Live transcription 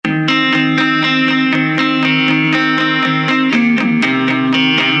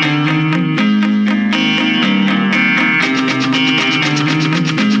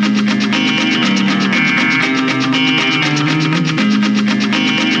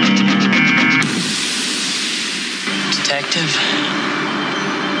detective.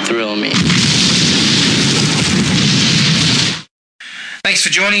 Thrill me. Thanks for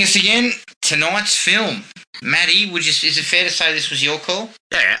joining us again. Tonight's film. Matty, is it fair to say this was your call?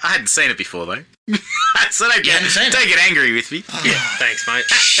 Yeah, I hadn't seen it before though. So don't hadn't get angry with me. Oh, Yeah, thanks, mate.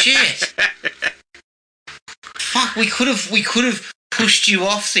 Shit. Fuck, we could have pushed you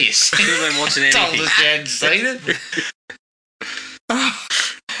off this. Should have been watching Told anything. us you hadn't seen it.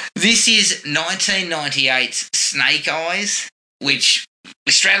 This is 1998's Snake Eyes, which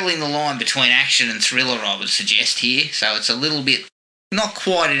we're straddling the line between action and thriller, I would suggest here. So it's a little bit not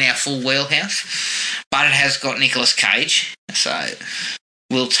quite in our full wheelhouse, but it has got Nicolas Cage, so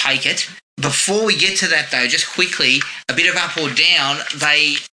we'll take it. Before we get to that, though, just quickly, a bit of up or down.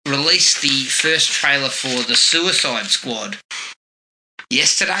 They released the first trailer for The Suicide Squad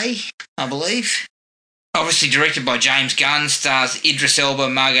yesterday, I believe. Obviously directed by James Gunn, stars Idris Elba,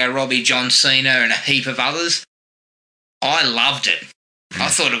 Margot Robbie, John Cena, and a heap of others. I loved it. I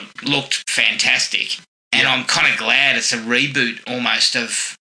thought it looked fantastic. And I'm kind of glad it's a reboot almost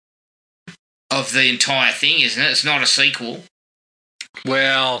of the entire thing, isn't it? It's not a sequel.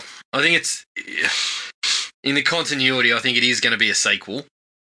 Well, I think it's... In the continuity, I think it is going to be a sequel.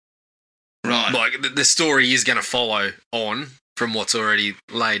 Right. Like, the story is going to follow on from what's already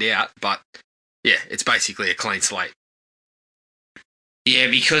laid out, but, yeah, it's basically a clean slate. Yeah,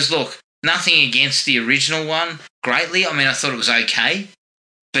 because, look, nothing against the original one greatly. I mean, I thought it was okay,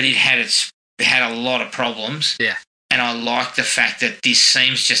 but it had a lot of problems. Yeah. And I like the fact that this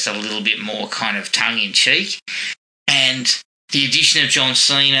seems just a little bit more kind of tongue-in-cheek. And the addition of John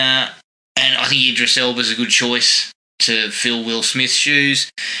Cena, and I think Idris Elba's a good choice to fill Will Smith's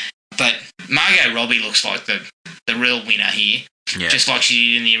shoes. But Margot Robbie looks like the real winner here, just like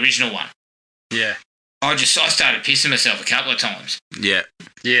she did in the original one. Yeah. I started pissing myself a couple of times. Yeah.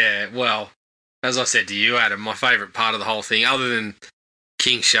 Yeah, well, as I said to you, Adam, my favourite part of the whole thing, other than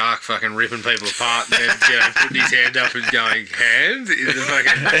King Shark fucking ripping people apart and then putting his hand up and going, hand? Is the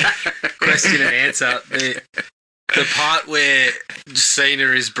fucking question and answer. The part where Cena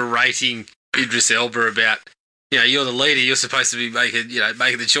is berating Idris Elba about, you're the leader, you're supposed to be making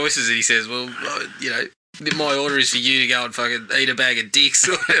the choices, and he says, well, my order is for you to go and fucking eat a bag of dicks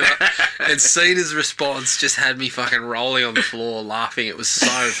or whatever. And Cena's response just had me fucking rolling on the floor laughing. It was so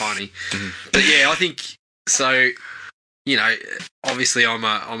funny. But yeah, I think so. Obviously I'm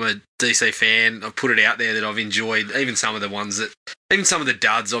a DC fan. I've put it out there that I've enjoyed even some of the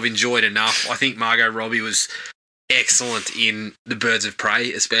duds I've enjoyed enough. I think Margot Robbie was excellent in The Birds of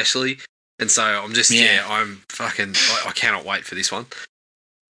Prey, especially. And so I'm just, I cannot wait for this one.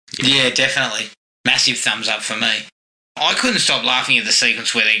 Yeah, definitely. Massive thumbs up for me. I couldn't stop laughing at the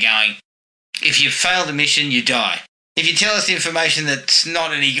sequence where they're going, if you fail the mission, you die. If you tell us information that's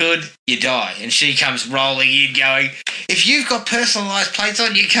not any good, you die. And she comes rolling in going, if you've got personalised plates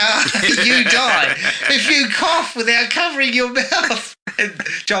on your car, you die. If you cough without covering your mouth. And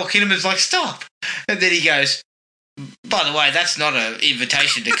Joel Kinnaman's like, stop. And then he goes, by the way, that's not an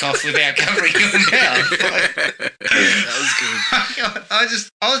invitation to cough without covering your mouth. That was good.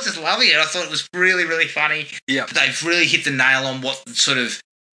 I was just loving it. I thought it was really, really funny. Yeah. They've really hit the nail on what sort of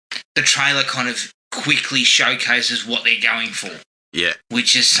the trailer kind of quickly showcases what they're going for. Yeah.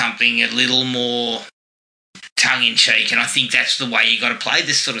 Which is something a little more tongue-in-cheek, and I think that's the way you got to play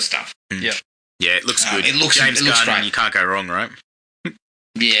this sort of stuff. Yeah. Yeah, it looks good. It looks James Gunn, great. you can't go wrong, right?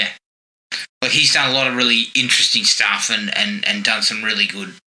 Yeah. Like, he's done a lot of really interesting stuff and done some really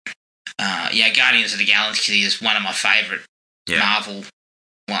good... Guardians of the Galaxy is one of my favourite Marvel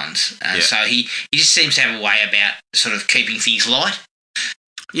ones. So he just seems to have a way about sort of keeping things light.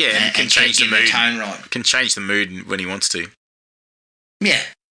 Yeah, and can change the mood. The tone right. Can change the mood when he wants to. Yeah.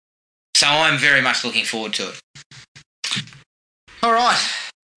 So I'm very much looking forward to it. All right,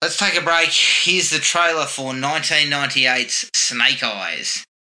 let's take a break. Here's the trailer for 1998's Snake Eyes.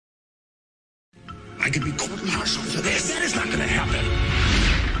 I could be court-martialed for this. That is not going to happen.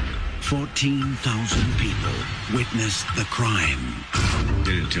 14,000 people witnessed the crime.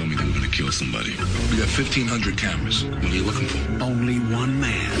 They didn't tell me they were going to kill somebody. We got 1,500 cameras. What are you looking for? Only one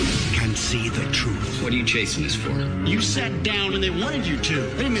man can see the truth. What are you chasing this for? You sat down and they wanted you to.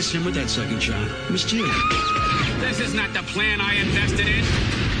 They missed him with that second shot. Missed you. This is not the plan I invested in.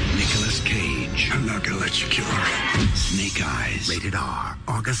 Nicolas Cage. I'm not going to let you kill her. Snake Eyes. Rated R.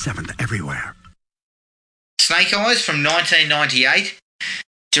 August 7th everywhere. Snake Eyes from 1998.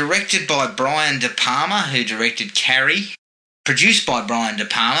 Directed by Brian De Palma, who directed Carrie. Produced by Brian De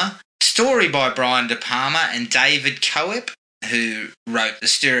Palma. Story by Brian De Palma and David Coep, who wrote The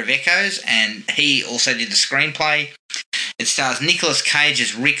Stir of Echoes, and he also did the screenplay. It stars Nicolas Cage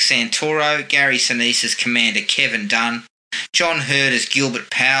as Rick Santoro, Gary Sinise as Commander Kevin Dunn, John Hurt as Gilbert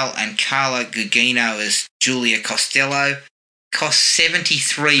Powell, and Carla Gugino as Julia Costello. Cost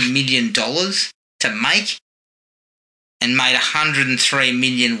 $73 million to make and made $103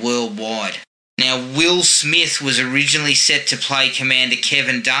 million worldwide. Now, Will Smith was originally set to play Commander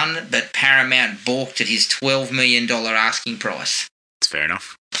Kevin Dunn, but Paramount balked at his $12 million asking price. It's fair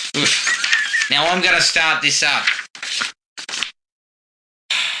enough. Now, I'm going to start this up.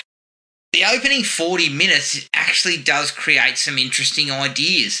 The opening 40 minutes actually does create some interesting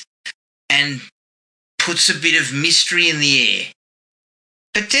ideas and puts a bit of mystery in the air.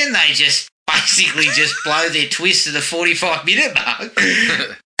 But then they just basically just blow their twist at the 45-minute mark,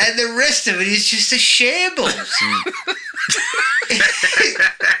 and the rest of it is just a shambles.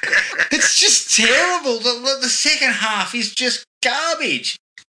 It's just terrible. The second half is just garbage.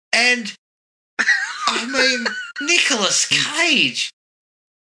 And, I mean, Nicolas Cage.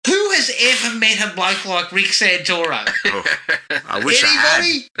 Who has ever met a bloke like Rick Santoro? Oh, I wish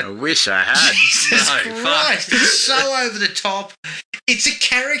Anybody? I had. I wish I had. Jesus No, Christ, it's so over the top. It's a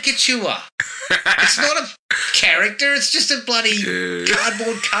caricature. It's not a character, it's just a bloody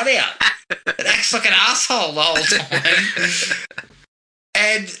cardboard cutout. It acts like an asshole the whole time.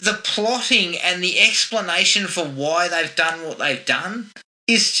 And the plotting and the explanation for why they've done what they've done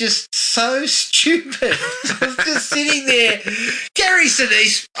is just so stupid. I was just sitting there. Gary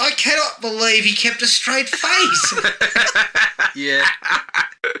Sinise, I cannot believe he kept a straight face. Yeah.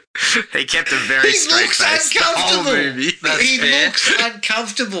 He kept a very He straight looks face the whole uncomfortable. movie. That's He fair. looks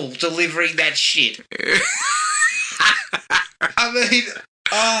uncomfortable delivering that shit. I mean,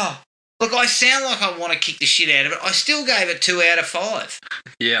 look, I sound like I want to kick the shit out of it. I still gave it 2 out of 5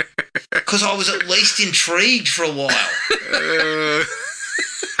 Yeah. because I was at least intrigued for a while.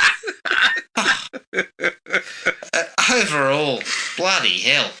 Overall, bloody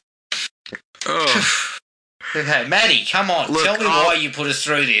hell. Oh, Okay, Maddie, come on. Look, Tell me why you put us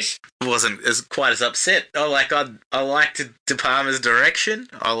through this. wasn't as quite as upset. I liked De Palma's direction.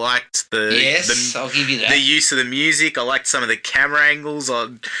 I liked Yes, I'll give you that. the use of the music. I liked some of the camera angles. I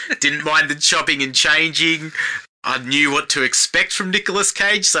didn't mind the chopping and changing. I knew what to expect from Nicolas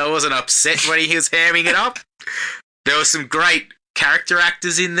Cage, so I wasn't upset when he was hamming it up. There were some great character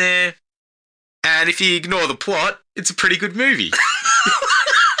actors in there. And if you ignore the plot, it's a pretty good movie.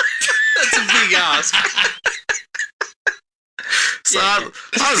 That's a big ask. So Yeah.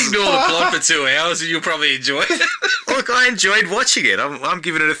 I was, Ignore the plot for 2 hours and you'll probably enjoy it. look, I enjoyed watching it. I'm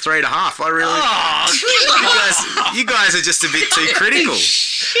giving it a 3.5. I really. Oh, you guys are just a bit too critical.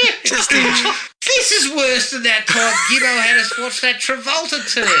 Shit. Just This is worse than that time Gibbo had us watch that Travolta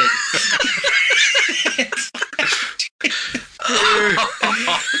turd.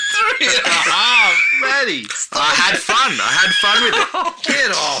 3.5, Maddie. I had fun with it.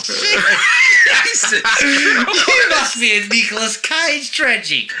 Get off. Jesus. You must be a Nicolas Cage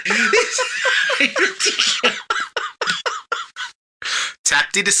tragic.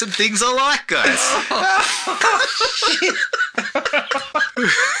 Tapped into some things I like, guys.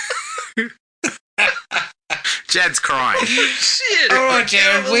 Jad's crying. Shit. All right,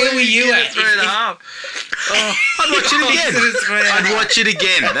 Jared, where were you at? 3.5. I'd watch it again. I'd watch it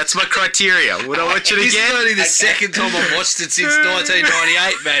again. That's my criteria. Would I watch it This is again? only the second time I've watched it since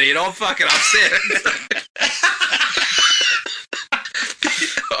 1998, Maddie, and I'm fucking upset.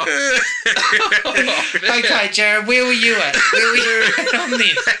 Okay, Jared, where were you at? Where were you at on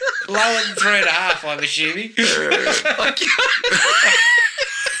this? Lower than 3.5, I'm assuming.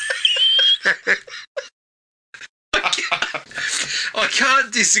 I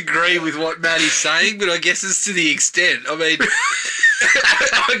can't disagree with what Maddie's saying, but I guess it's to the extent. I mean,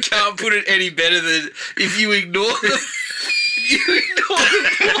 I can't put it any better than if you ignore the plot.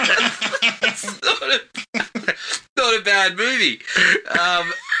 It's not a bad movie.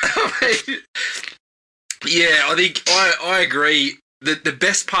 I mean, yeah, I think I agree. The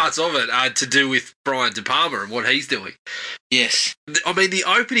best parts of it are to do with Brian De Palma and what he's doing. Yes. I mean, the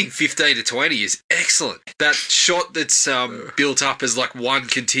opening 15 to 20 is excellent. That shot that's built up as like one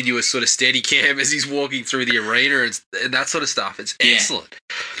continuous sort of steady cam as he's walking through the arena and that sort of stuff. It's excellent.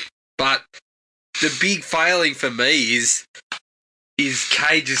 But the big failing for me is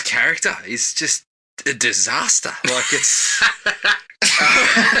Cage's character. It's just a disaster. Like it's...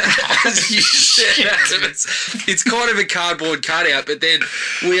 as you said, Adam, it's kind of a cardboard cutout, but then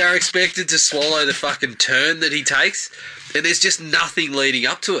we are expected to swallow the fucking turn that he takes, and there's just nothing leading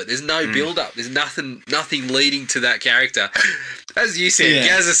up to it. There's no build-up. There's nothing leading to that character. As you said,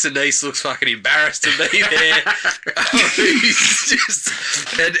 Gaza Sinise looks fucking embarrassed to be there. He's just,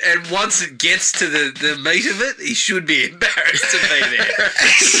 and once it gets to the meat of it, he should be embarrassed to be there.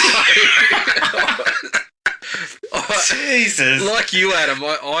 So, Jesus. Like you, Adam,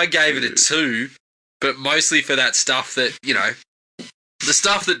 I gave it a 2, but mostly for that stuff that, the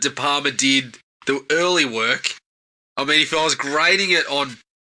stuff that De Palma did, the early work. I mean, if I was grading it on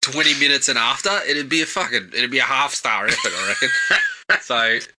 20 minutes and after, it'd be a half-star effort, I reckon.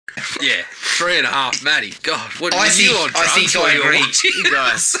 So, yeah, 3.5, Matty. God, what are you on drugs? I think I agree. You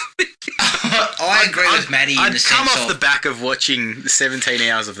guys. I agree with Matty in I'd the come sense off the back of watching 17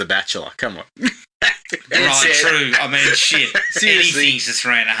 hours of The Bachelor. Come on. Right, true. I mean, shit. Seriously. Anything's a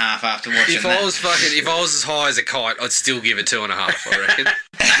 3.5 after watching If that. I was as high as a kite, I'd still give it 2.5, I reckon.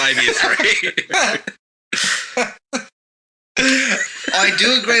 Maybe a 3. I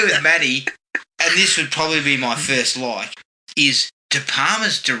do agree with Matty, and this would probably be my first like, is De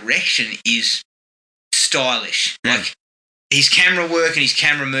Palma's direction is stylish. Like, his camera work and his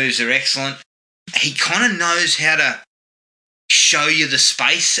camera moves are excellent. He kind of knows how to show you the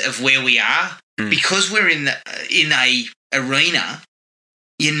space of where we are. Because we're in a arena,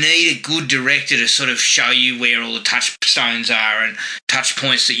 you need a good director to sort of show you where all the touchstones are and touch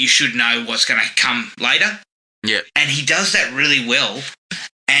points that you should know what's going to come later. Yeah. And he does that really well.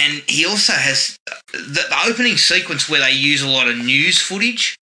 And he also has the opening sequence where they use a lot of news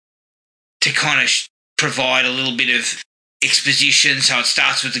footage to kind of provide a little bit of exposition. So it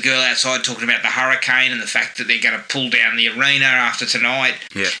starts with the girl outside talking about the hurricane and the fact that they're going to pull down the arena after tonight.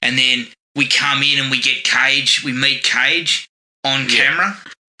 Yeah. And then we come in and we get Cage. We meet Cage on camera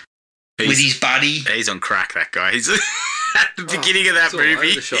with his buddy. He's on crack, that guy. He's at the beginning of that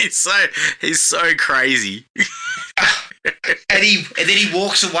movie. He's so crazy. And then he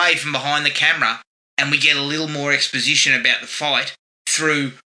walks away from behind the camera, and we get a little more exposition about the fight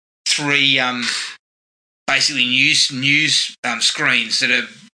through 3 basically news screens that are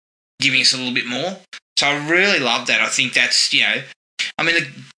giving us a little bit more. So I really love that. I think that's,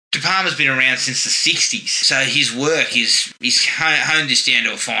 De Palma's been around since the 60s, so his work he's honed this down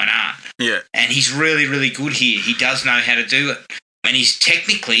to a fine art. Yeah. And he's really, really good here. He does know how to do it. And he's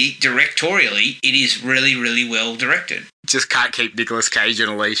technically, directorially, it is really, really well directed. Just can't keep Nicolas Cage on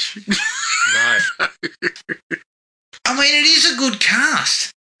a leash. No. I mean, it is a good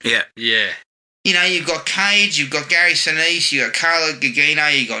cast. Yeah. Yeah. You've got Cage, you've got Gary Sinise, you've got Carla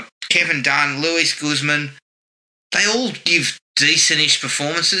Gugino, you've got Kevin Dunn, Luis Guzman. They all give decentish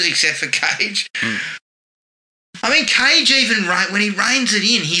performances except for Cage. I mean, Cage even, when he reins it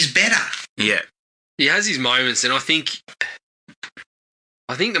in, he's better. Yeah. He has his moments, and I think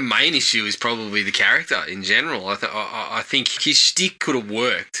the main issue is probably the character in general. I think his shtick could have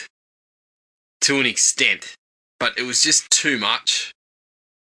worked to an extent, but it was just too much.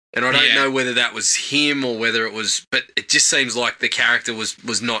 And I don't know whether that was him or whether it was, but it just seems like the character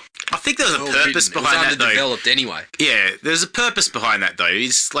was not. I think there was a purpose behind that, though. Underdeveloped anyway. Yeah, there's a purpose behind that, though.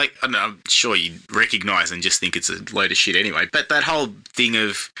 It's like, I don't know, I'm sure you recognise and just think it's a load of shit anyway. But that whole thing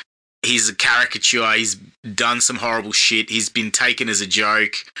of he's a caricature, he's done some horrible shit, he's been taken as a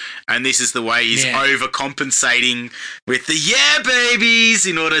joke, and this is the way he's overcompensating with the babies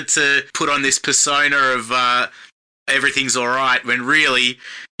in order to put on this persona of everything's all right, when really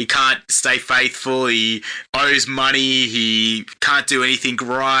he can't stay faithful, he owes money, he can't do anything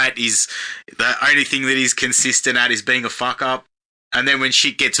right, the only thing that he's consistent at is being a fuck up. And then when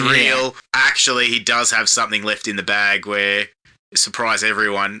shit gets real, actually he does have something left in the bag where, surprise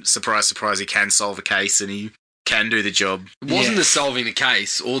everyone, surprise, surprise, he can solve a case and he can do the job. It wasn't the solving the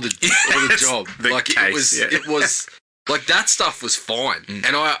case or the job. It was like that stuff was fine.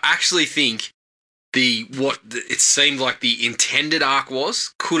 And I actually think it seemed like the intended arc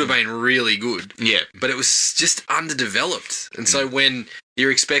could have been really good. Yeah. But it was just underdeveloped. And so when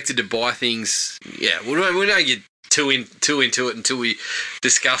you're expected to buy things, we don't get too into it until we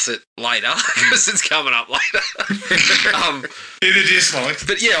discuss it later, because it's coming up later. In the dislikes.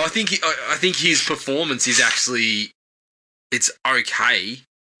 But yeah, I think his performance is actually, it's okay,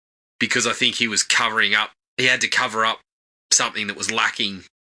 because I think he had to cover up something that was lacking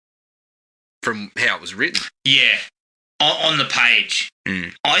from how it was written. Yeah, on the page.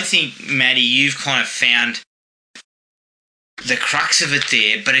 I think, Matty, you've kind of found the crux of it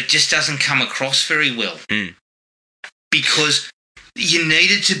there, but it just doesn't come across very well. Because you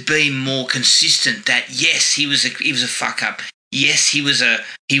needed to be more consistent that, yes, he was a fuck up. Yes, he was a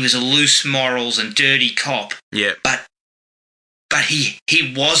loose morals and dirty cop. Yeah. But he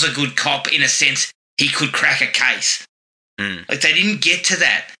was a good cop in a sense. He could crack a case. Like, they didn't get to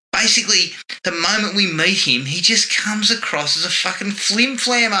that. Basically, the moment we meet him, he just comes across as a fucking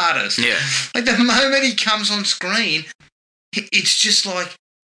flim-flam artist. Yeah. Like, the moment he comes on screen, it's just like,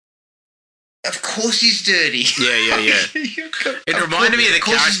 of course he's dirty. Yeah. It reminded me of the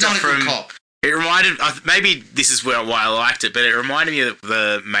character from It reminded, maybe this is why I liked it, but it reminded me of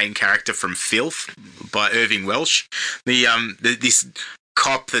the main character from Filth by Irving Welsh. This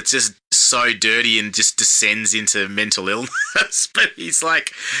cop that's just so dirty and just descends into mental illness, but he's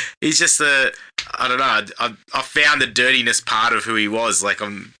just I don't know. I found the dirtiness part of who he was. Like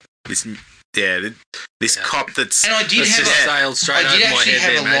this cop that's. And I did It's have just sailed straight over my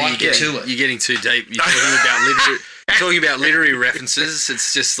head there, man. You're getting too deep. You're talking about literary references.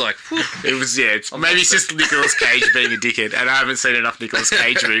 It's just like, whew. It was, maybe it's just Nicolas Cage being a dickhead, and I haven't seen enough Nicolas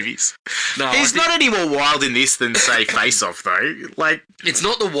Cage movies. No, He's not any more wild in this than, say, Face Off, though. Like, it's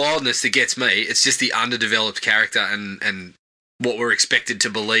not the wildness that gets me. It's just the underdeveloped character and what we're expected to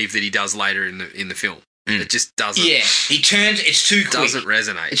believe that he does later in the film. It just doesn't. Yeah, it's too quick. Doesn't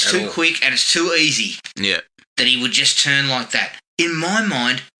resonate. It's at too all. quick and it's too easy. yeah. That he would just turn like that. In my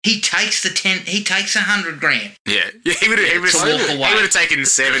mind, he takes $100 grand. Yeah. He would have taken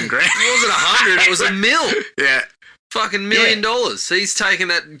 $7 grand. It wasn't 100. It was $1 million. Yeah. Fucking $1 million. He's taken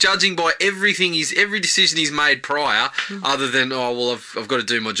that, judging by every decision he's made prior, other than I've got to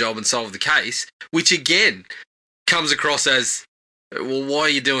do my job and solve the case, which again comes across as, well, why are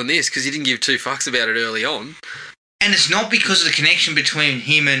you doing this? Because you didn't give two fucks about it early on. And it's not because of the connection between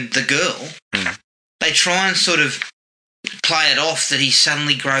him and the girl. They try and sort of play it off that he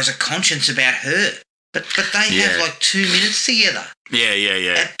suddenly grows a conscience about her. But they have like 2 minutes together.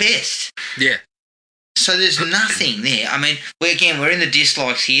 Yeah. At best. Yeah. So there's nothing there. I mean, we're in the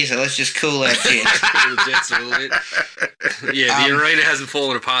dislikes here, so let's just cool our jets. Cool the jets a little bit. Yeah, the arena hasn't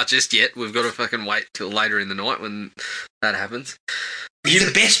fallen apart just yet. We've got to fucking wait till later in the night when that happens.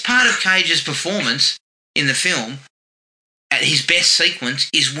 The best part of Cage's performance in the film, at his best sequence,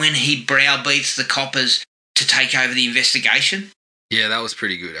 is when he browbeats the coppers to take over the investigation. Yeah, that was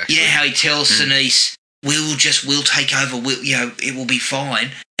pretty good, actually. You know how he tells Sinise, we'll take over, it will be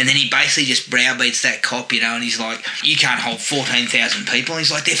fine. And then he basically just browbeats that cop, and he's like, you can't hold 14,000 people. And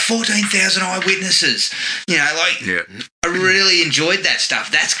he's like, there are 14,000 eyewitnesses. I really enjoyed that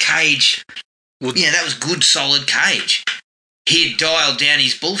stuff. That's Cage. Well, that was good, solid Cage. He had dialed down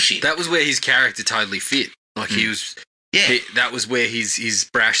his bullshit. That was where his character totally fit. Like, he was... Yeah. That was where his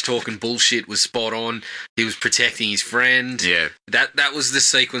brash talking bullshit was spot on. He was protecting his friend. Yeah. That was the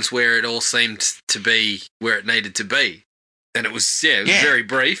sequence where it all seemed to be where it needed to be. And it was very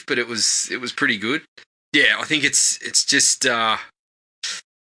brief, but it was pretty good. Yeah, I think it's just I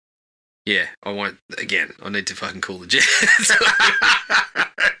won't again. I need to fucking cool the jets.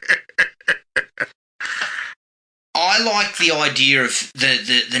 I like the idea of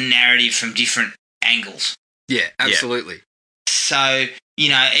the narrative from different angles. Yeah, absolutely. So,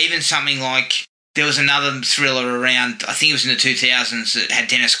 even something like, there was another thriller around, I think it was in the 2000s, that had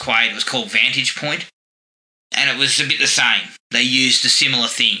Dennis Quaid. It was called Vantage Point. And it was a bit the same. They used a similar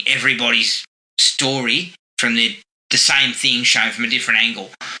thing. Everybody's story from the same thing shown from a different angle.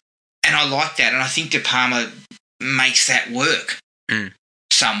 And I like that. And I think De Palma makes that work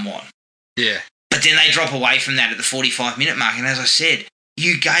somewhat. Yeah. But then they drop away from that at the 45-minute mark. And as I said,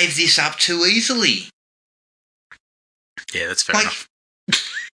 you gave this up too easily. Yeah, that's fair enough.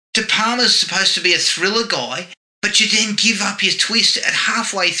 De Palma's supposed to be a thriller guy, but you then give up your twist at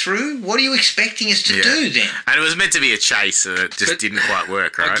halfway through? What are you expecting us to do then? And it was meant to be a chase, and it just didn't quite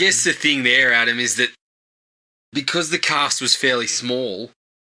work, right? I guess the thing there, Adam, is that because the cast was fairly small,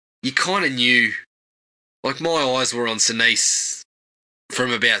 you kind of knew... Like, my eyes were on Sinise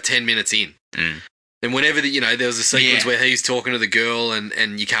from about 10 minutes in. And whenever, there was a sequence where he's talking to the girl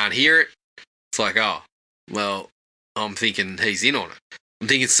and you can't hear it, it's like, oh, well... I'm thinking he's in on it. I'm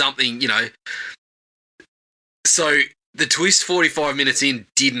thinking something, So the twist 45 minutes in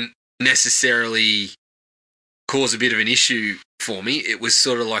didn't necessarily cause a bit of an issue for me. It was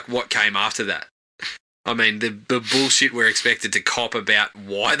sort of like what came after that. I mean, the bullshit we're expected to cop about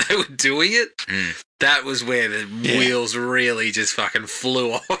why they were doing it, that was where the wheels really just fucking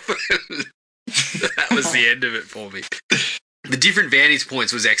flew off. That was the end of it for me. The different vantage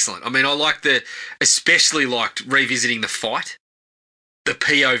points was excellent. I mean, especially liked revisiting the fight, the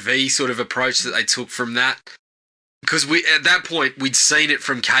POV sort of approach that they took from that. Because at that point, we'd seen it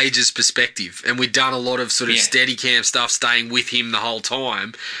from Cage's perspective, and we'd done a lot of sort of Steadicam stuff, staying with him the whole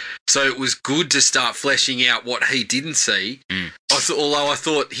time. So it was good to start fleshing out what he didn't see. Although I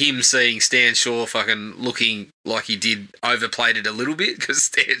thought him seeing Stan Shaw fucking looking like he did overplayed it a little bit, because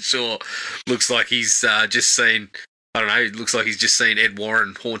Stan Shaw looks like he's just seen... I don't know, it looks like he's just seen Ed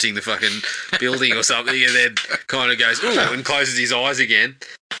Warren haunting the fucking building or something, and then kind of goes, ooh, and closes his eyes again.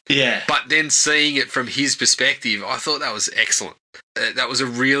 Yeah. But then seeing it from his perspective, I thought that was excellent. That was a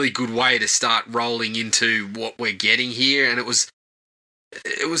really good way to start rolling into what we're getting here, and it was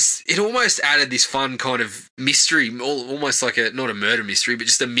it almost added this fun kind of mystery, almost like not a murder mystery, but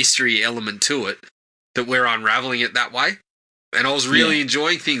just a mystery element to it, that we're unraveling it that way. And I was really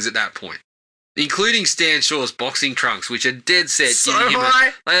enjoying things at that point, including Stan Shaw's boxing trunks, which are dead set. So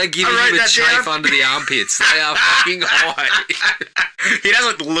high. They are giving him a chafe under the armpits. They are fucking high. He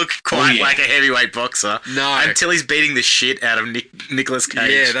doesn't look quite like a heavyweight boxer. No. Until he's beating the shit out of Nicolas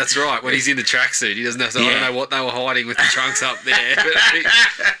Cage. Yeah, that's right. When he's in the tracksuit, he doesn't have to. I don't know what they were hiding with the trunks up there. But I think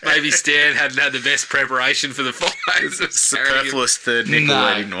maybe Stan hadn't had the best preparation for the fight. Superfluous third nickel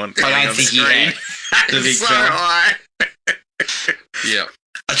I didn't want. I don't think he had the big so fella. high. Yeah.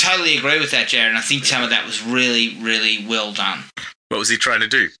 I totally agree with that, Jared. I think some of that was really, really well done. What was he trying to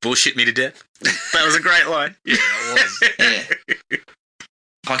do? Bullshit me to death? That was a great line. Yeah, it was. Yeah.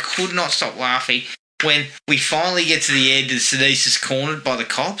 I could not stop laughing when we finally get to the end and Sinise is cornered by the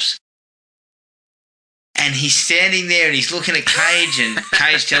cops. And he's standing there and he's looking at Cage, and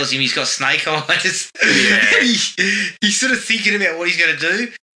Cage tells him he's got snake eyes. Yeah. He's sort of thinking about what he's going to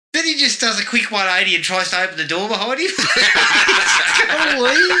do. Then he just does a quick 180 and tries to open the door behind him. Can't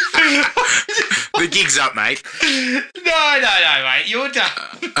leave. The gig's up, mate. No, mate. You're done.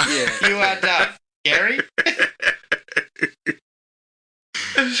 Yeah. You are done, Gary.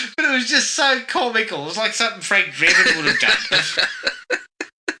 But it was just so comical. It was like something Frank Drebin would have done.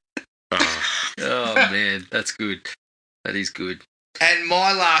 Oh, man. That's good. That is good. And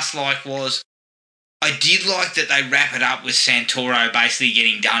my last like was, I did like that they wrap it up with Santoro basically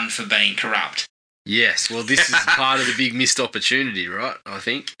getting done for being corrupt. Yes. Well, this is part of the big missed opportunity, right? I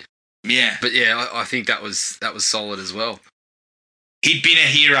think. Yeah. But yeah, I think that was solid as well. He'd been a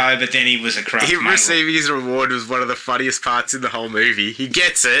hero, but then he was a corrupt Him mate. receiving his reward was one of the funniest parts in the whole movie. He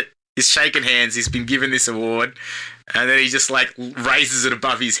gets it. He's shaking hands. He's been given this award. And then he just, like, raises it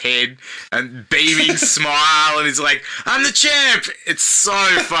above his head and beaming smile. And he's like, I'm the champ. It's so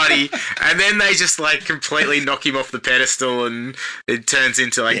funny. And then they just, like, completely knock him off the pedestal and it turns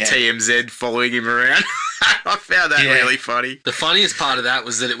into, like, TMZ following him around. I found that really funny. The funniest part of that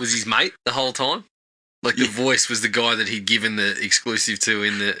was that it was his mate the whole time. Like, the voice was the guy that he'd given the exclusive to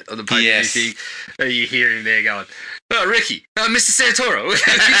on the pay-per-view thing. And you hear him there going, oh, Ricky, Mr. Santoro.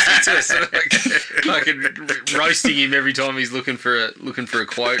 Like, roasting him every time he's looking for a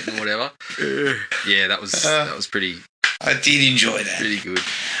quote and whatever. Yeah, that was pretty. I did enjoy that. Pretty good.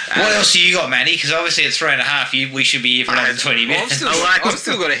 What else do you got, Manny? Because obviously at 3.5, we should be here for another 20 minutes. I've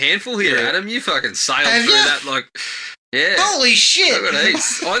still got a handful here, Adam. You fucking sailed through that like... Yeah. Holy shit. I've got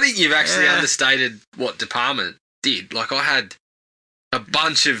heaps. I think you've actually understated what De Palma did. Like, I had a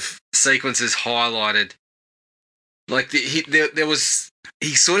bunch of sequences highlighted. Like, there was...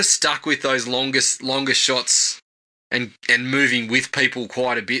 He sort of stuck with those longer shots and moving with people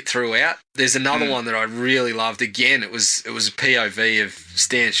quite a bit throughout. There's another one that I really loved. Again, it was a POV of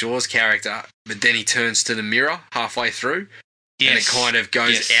Stan Shaw's character, but then he turns to the mirror halfway through. Yes. And it kind of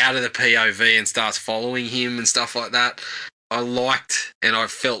goes out of the POV and starts following him and stuff like that. I liked, and I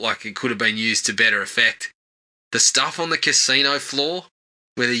felt like it could have been used to better effect, the stuff on the casino floor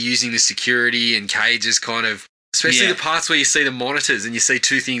where they're using the security and cages kind of, especially the parts where you see the monitors and you see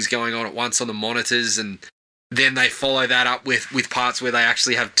two things going on at once on the monitors, and then they follow that up with parts where they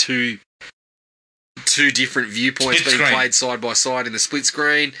actually have two different viewpoints being played side by side in the split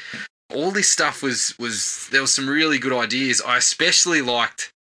screen. All this stuff was there was some really good ideas. I especially liked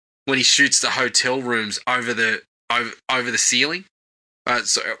when he shoots the hotel rooms over the ceiling.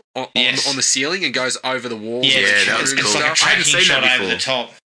 So on the ceiling and goes over the walls. Yeah, that was cool. It's like a tracking shot over the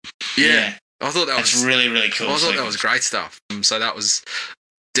top. Yeah. I thought that's really, really cool. I thought that was great stuff. So that was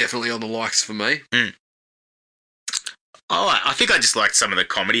definitely on the likes for me. Oh, I think I just liked some of the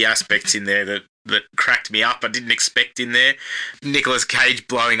comedy aspects in there that cracked me up. I didn't expect in there. Nicolas Cage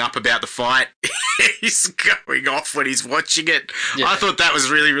blowing up about the fight. He's going off when he's watching it. Yeah. I thought that was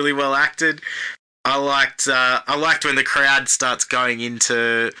really, really well acted. I liked when the crowd starts going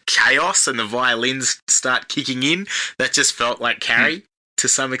into chaos and the violins start kicking in. That just felt like Carrie to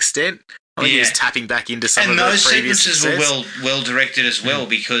some extent. I think he was tapping back into some of the previous success. And those sequences were well directed as well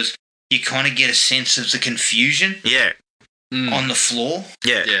because you kind of get a sense of the confusion. Yeah. On the floor.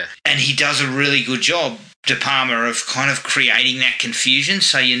 Yeah. And he does a really good job, De Palma, of kind of creating that confusion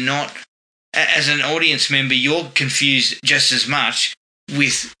so you're not, as an audience member, you're confused just as much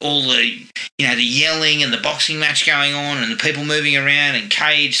with all the, the yelling and the boxing match going on and the people moving around and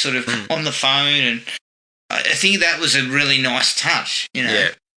Cage sort of on the phone. And I think that was a really nice touch, Yeah.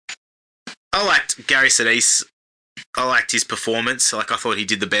 I liked Gary Sinise I liked his performance. Like, I thought he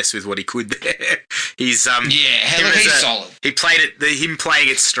did the best with what he could there. He's Yeah, he's solid. He played it. Him playing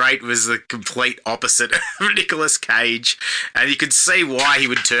it straight was the complete opposite of Nicolas Cage, and you could see why he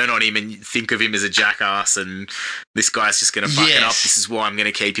would turn on him and think of him as a jackass. And this guy's just going to fuck it up. This is why I'm going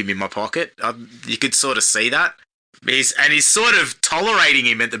to keep him in my pocket. You could sort of see that. He's sort of tolerating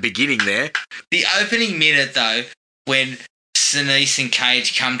him at the beginning there. The opening minute, though, when Sinise and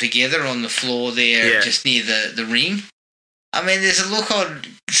Cage come together on the floor there, just near the ring. I mean, there's a look on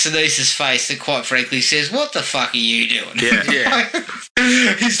Sinise's face that, quite frankly, says, "What the fuck are you doing?" Yeah.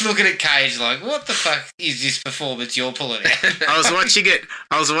 He's looking at Cage like, "What the fuck is this performance you're pulling out?" I was watching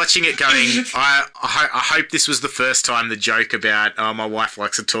it going, I hope this was the first time the joke about, my wife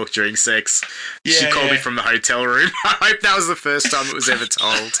likes to talk during sex. She called me from the hotel room. I hope that was the first time it was ever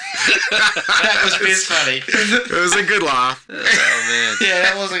told. That was piss funny. It was a good laugh. Oh, man. Yeah,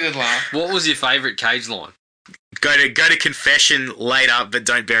 that was a good laugh. What was your favourite Cage line? Go to confession later, but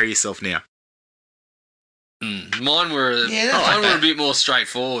don't bury yourself now. Mine were a bit more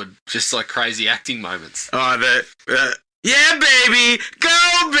straightforward, just like crazy acting moments. Oh, yeah, baby,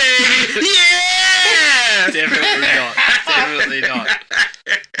 go, baby, yeah. Definitely not.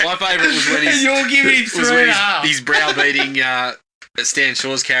 My favourite was when you're giving him 3.5. He's browbeating Stan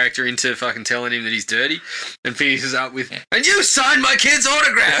Shaw's character into fucking telling him that he's dirty, and finishes up with, "And you signed my kid's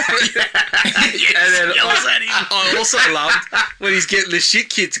autograph." And then I also loved when he's getting the shit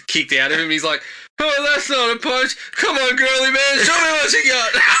kicked out of him. He's like, "Oh, that's not a punch. Come on, girly man, show me what you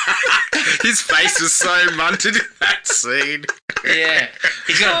got." His face was so munted in that scene. Yeah,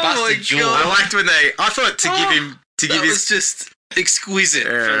 he's got a busted jaw. I liked when I thought that was just exquisite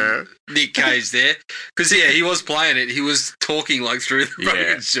from Nick Cage there, because he was playing it. He was talking like through the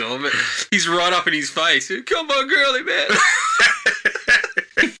fucking jaw, but he's right up in his face. "Come on, girly man."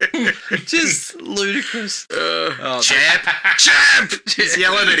 Just ludicrous. Champ! He's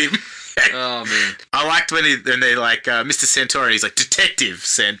yelling at him. Oh man, I liked when they're like, Mr. Santoro, and he's like, "Detective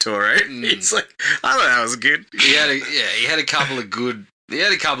Santoro." It's like, I thought that was good. He had a couple of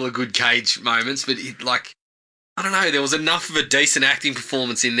good Cage moments, but I don't know, there was enough of a decent acting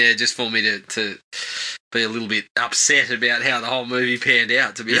performance in there just for me to be a little bit upset about how the whole movie panned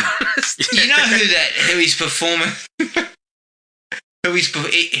out, to be honest. You know who his performance...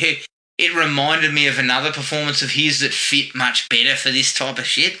 It reminded me of another performance of his that fit much better for this type of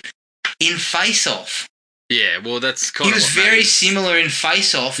shit. In Face Off. Yeah, well, that's kind of... He was very similar in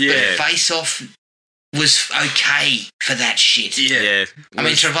Face Off, but Face Off was okay for that shit. Yeah. I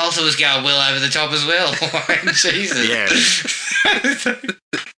mean, Travolta was going well over the top as well. Jesus. Yeah.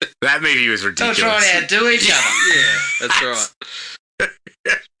 That movie was ridiculous. They're trying to outdo each other. Yeah, that's right.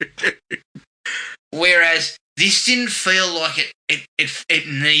 Whereas this didn't feel like it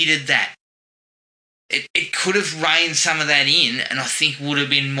needed that. It could have reined some of that in, and I think would have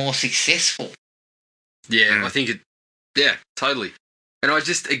been more successful. Yeah, I think it. Yeah, totally. And I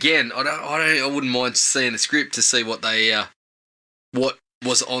just, again, I wouldn't mind seeing the script to see what what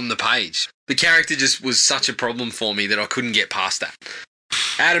was on the page. The character just was such a problem for me that I couldn't get past that.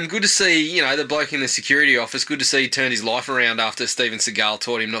 Adam, good to see, the bloke in the security office, good to see he turned his life around after Steven Seagal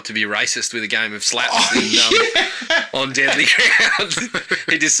taught him not to be racist with a game of slaps on Deadly Ground.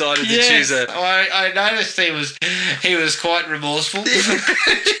 He decided to choose I noticed he was quite remorseful.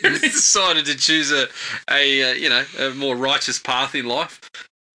 Decided to choose a more righteous path in life.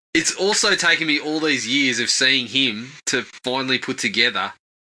 It's also taken me all these years of seeing him to finally put together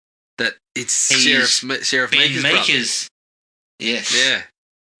that it's Sheriff Meeker's. Yes. Yeah.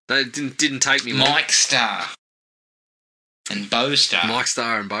 That didn't take me long. Mike Starr and Bo Starr. Mike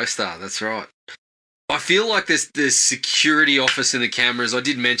Starr and Bo Starr, that's right. I feel like there's security office in the cameras. I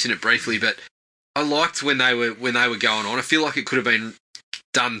did mention it briefly, but I liked when they were going on. I feel like it could have been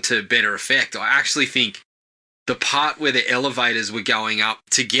done to better effect. I actually think the part where the elevators were going up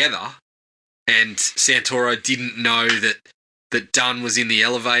together and Santoro didn't know that Dunn was in the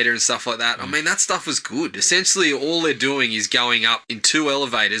elevator and stuff like that. I mean, that stuff was good. Essentially, all they're doing is going up in two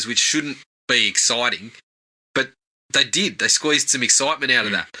elevators, which shouldn't be exciting, but they did. They squeezed some excitement out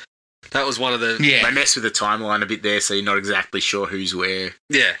of that. That was one of the... Yeah. They messed with the timeline a bit there, so you're not exactly sure who's where.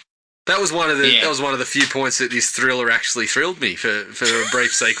 Yeah. That was one of the few points that this thriller actually thrilled me for a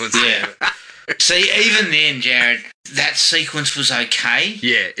brief sequence. Yeah. See, even then, Jared, that sequence was okay.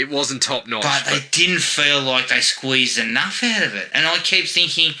 Yeah, it wasn't top notch. But they didn't feel like they squeezed enough out of it. And I keep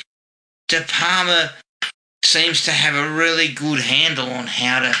thinking, De Palma seems to have a really good handle on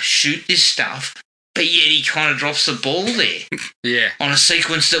how to shoot this stuff, but yet he kind of drops the ball there. Yeah. On a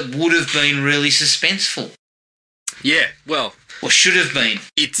sequence that would have been really suspenseful. Yeah, well... Or should have been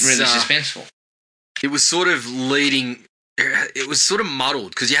really suspenseful. it was sort of leading. It was sort of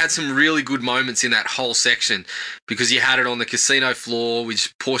muddled because you had some really good moments in that whole section because you had it on the casino floor,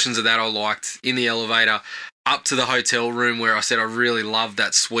 which portions of that I liked, in the elevator, up to the hotel room where I said I really loved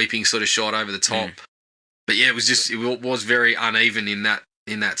that sweeping sort of shot over the top. But yeah, it was very uneven in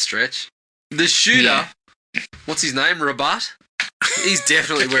that stretch. The shooter, what's his name? Rabat? He's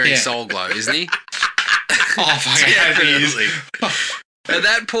definitely wearing Soul Glow, isn't he? Oh, fucking Definitely. And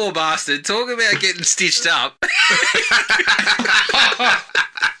that poor bastard, talk about getting stitched up.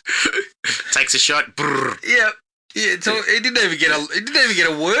 Takes a shot. Brrr. Yep. Yeah, he didn't even get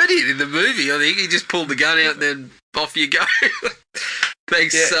a word in the movie. I think he just pulled the gun out and then off you go.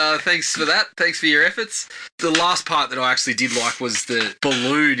 Thanks for that. Thanks for your efforts. The last part that I actually did like was the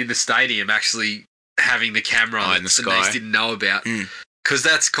balloon in the stadium actually having the camera on in the that sky. Denise didn't know about. Because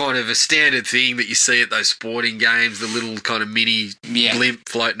that's kind of a standard thing that you see at those sporting games, the little kind of mini blimp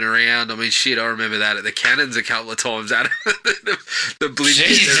floating around. I mean, shit, I remember that at the Cannons a couple of times, Adam. the blimp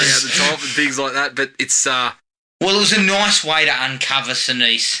getting around the top and things like that. But it's... well, it was a nice way to uncover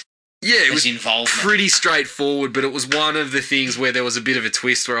Sinise. Yeah, it was involvement. Pretty straightforward, but it was one of the things where there was a bit of a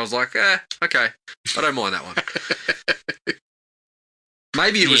twist where I was like, okay, I don't mind that one.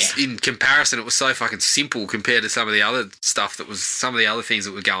 Maybe it was, in comparison, it was so fucking simple compared to some of the other stuff some of the other things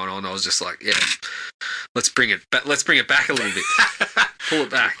that were going on. I was just like, let's bring it back a little bit. Pull it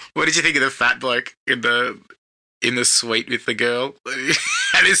back. What did you think of the fat bloke in the suite with the girl?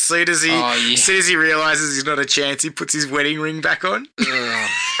 And as soon as he realises he's not a chance, he puts his wedding ring back on.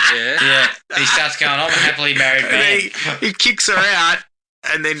 Yeah. He starts going, I'm a happily married man. He kicks her out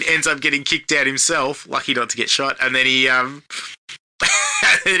and then ends up getting kicked out himself. Lucky not to get shot. And then he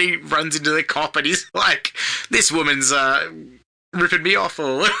then he runs into the cop and he's like, "This woman's ripping me off,"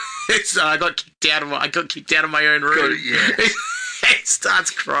 or I got kicked out of my own room. He starts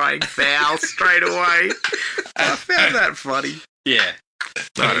crying foul straight away. I found that funny. Yeah.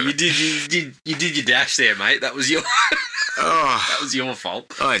 You did your dash there, mate. That was your that was your fault.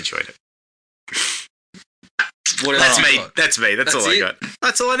 I enjoyed it. What That's else? me. That's me. That's all I got.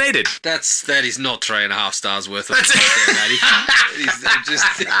 That's all I needed. That is not 3.5 stars worth of content, matey.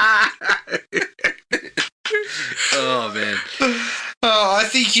 Oh man. Oh, I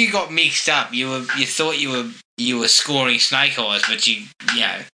think you got mixed up. You thought you were scoring Snake Eyes, but you go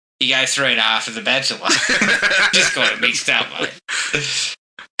 3.5 for The Bachelor. Just got it mixed up, mate.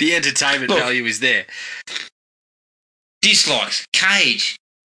 The entertainment value is there. Dislikes. Cage.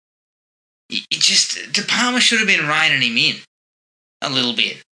 De Palma should have been reining him in a little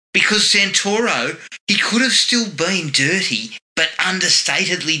bit. Because Santoro, he could have still been dirty, but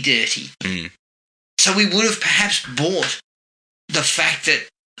understatedly dirty. So we would have perhaps bought the fact that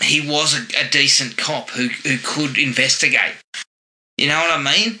he was a decent cop who could investigate. You know what I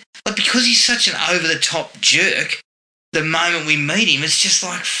mean? Like, because he's such an over-the-top jerk, the moment we meet him, it's just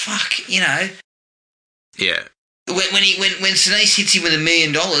like, fuck, you know. Yeah. When Sinise hits him with $1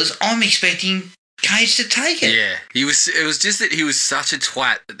 million, I'm expecting Cage to take it. Yeah. It was just that he was such a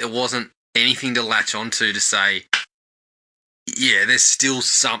twat that there wasn't anything to latch onto to say, yeah, there's still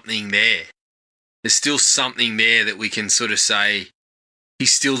something there. There's still something there that we can sort of say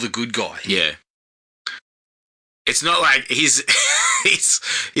he's still the good guy. Yeah. It's not like he's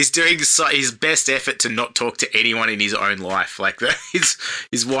doing his best effort to not talk to anyone in his own life. Like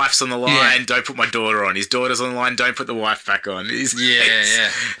his wife's on the line, don't put my daughter on. His daughter's on the line, don't put the wife back on. He's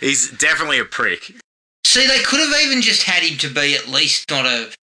definitely a prick. See, they could have even just had him to be at least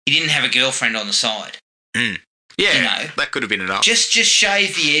he didn't have a girlfriend on the side. Yeah, you know, that could have been enough. Just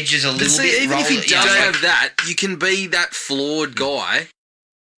shave the edges a little bit. Even if he does have that, you can be that flawed guy,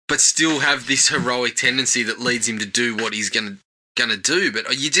 but still have this heroic tendency that leads him to do what he's gonna do.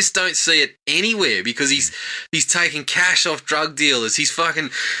 But you just don't see it anywhere because he's taking cash off drug dealers. He's fucking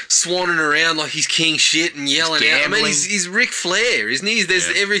swanning around like he's king shit and yelling out. I mean, he's Ric Flair, isn't he? There's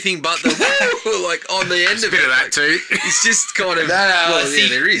everything but the woo, like on the end of bit it. of that too. It's just kind of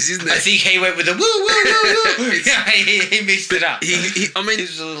there is, isn't there? I think he went with the woo woo woo woo. He mixed it up. I mean, it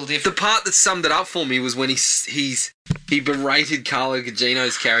was a little different. The part that summed it up for me was when he berated Carlo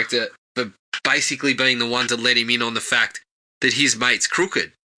Gugino's character for basically being the one to let him in on the fact that his mate's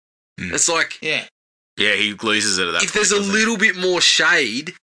crooked. It's like... Yeah, he loses it at that point. If there's a little bit more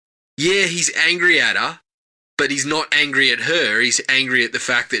shade, he's angry at her, but he's not angry at her. He's angry at the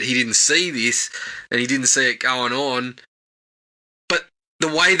fact that he didn't see this and he didn't see it going on. But the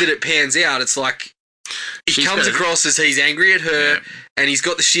way that it pans out, it's like he comes across as he's angry at her and he's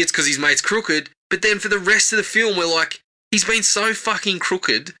got the shits because his mate's crooked, but then for the rest of the film, we're like, he's been so fucking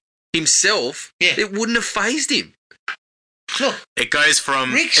crooked himself, it wouldn't have fazed him. Look, It goes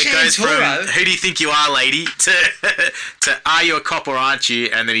from Rick from Santoro- who do you think you are, lady, to are you a cop or aren't you?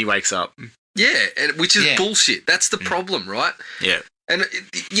 And then he wakes up. Yeah, and which is Yeah. bullshit. That's the problem, right? Yeah. And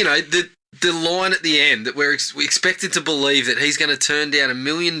you know the line at the end that we're expected to believe that he's going to turn down $1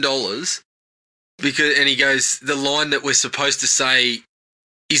 million because, and he goes, the line that we're supposed to say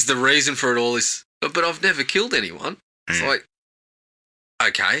is the reason for it all is, but I've never killed anyone. It's like,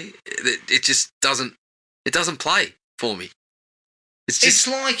 okay, it just doesn't play for me. it's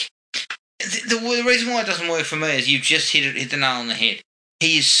like the reason why it doesn't work for me is you've just hit the nail on the head.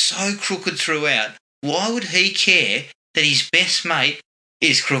 He is so crooked throughout. Why would he care that his best mate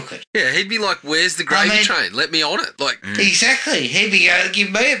is crooked? Yeah, he'd be like, "Where's the gravy train? Let me on it." Like, Exactly. He'd be going,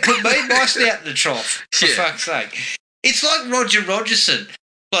 put me my snout in the trough, for Yeah. fuck's sake. It's like Roger Rogerson.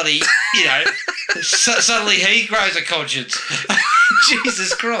 Bloody, you know, suddenly he grows a conscience.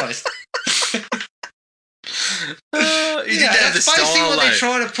 Jesus Christ. he didn't have the that's basically style, what they're though.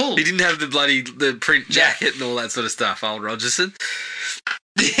 trying to pull. He didn't have the print jacket and all that sort of stuff, old Rogerson.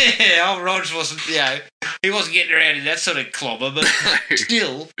 Yeah, old Rog wasn't, he wasn't getting around in that sort of clobber, but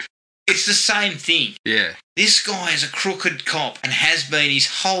still, it's the same thing. Yeah. This guy is a crooked cop and has been his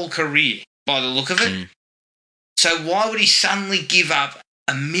whole career, by the look of it. So why would he suddenly give up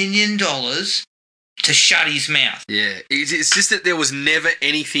 $1 million to shut his mouth? Yeah. It's just that there was never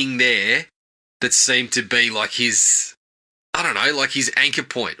anything there that seemed to be like his, I don't know, like his anchor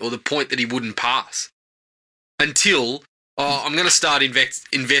point or the point that he wouldn't pass until, I'm going to start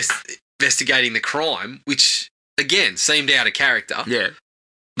investigating the crime, which, again, seemed out of character. Yeah.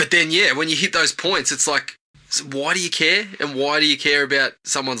 But then, when you hit those points, it's like, so why do you care? And why do you care about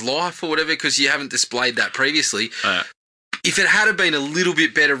someone's life or whatever? Because you haven't displayed that previously. If it had been a little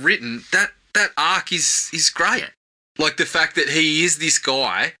bit better written, that arc is great. Yeah. Like the fact that he is this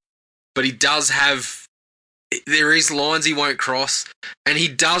guy, but he does have, there is lines he won't cross, and he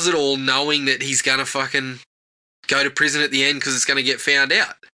does it all knowing that he's going to fucking go to prison at the end because it's going to get found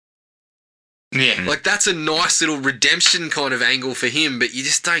out. Yeah. Like, that's a nice little redemption kind of angle for him, but you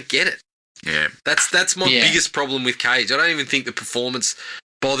just don't get it. Yeah. That's my biggest problem with Cage. I don't even think the performance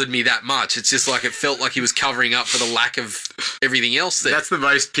bothered me that much. It's just like it felt like he was covering up for the lack of everything else there. That's the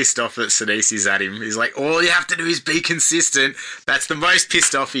most pissed off that Sinise is at him. He's like, all you have to do is be consistent. That's the most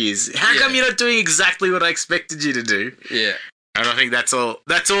pissed off he is. How come you're not doing exactly what I expected you to do? Yeah. And I think that's all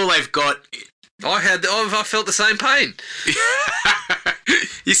they've got. I felt the same pain.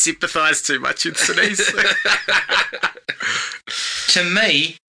 You sympathise too much with Sinise. To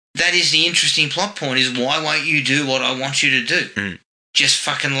me, that is the interesting plot point, is why won't you do what I want you to do? Just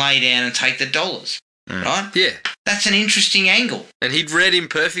fucking lay down and take the dollars, right? Yeah. That's an interesting angle. And he'd read him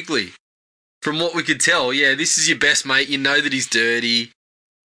perfectly. From what we could tell, this is your best mate. You know that he's dirty.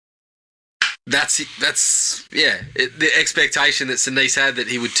 That's the expectation that Sinise had that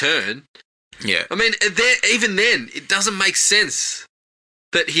he would turn. Yeah. I mean, even then, it doesn't make sense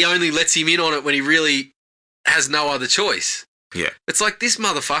that he only lets him in on it when he really has no other choice. Yeah. It's like, this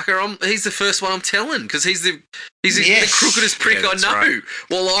motherfucker, he's the first one I'm telling because he's the Yes. crookedest prick I that's know. right.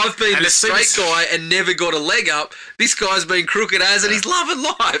 Well, I've been And the as soon straight as- guy and never got a leg up. This guy's been crooked and he's loving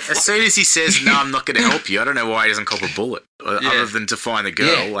life. As soon as he says, no, I'm not going to help you, I don't know why he doesn't cop a bullet other than to find the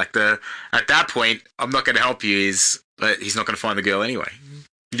girl. Yeah. Like at that point, I'm not going to help you but he's not going to find the girl anyway.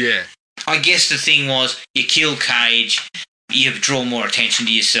 Yeah. I guess the thing was, you kill Cage, you draw more attention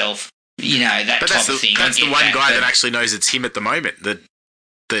to yourself, that But type of thing. that's the one guy but- that actually knows it's him at the moment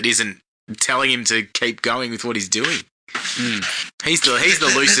that isn't telling him to keep going with what he's doing. He's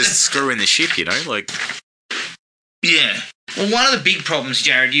the loosest screw in the ship, like. Yeah. Well, one of the big problems,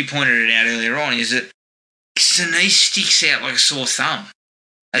 Jared, you pointed it out earlier on, is that Sinise sticks out like a sore thumb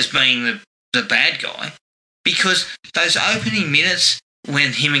as being the bad guy, because those opening minutes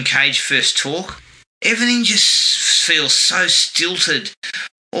when him and Cage first talk, everything just feels so stilted.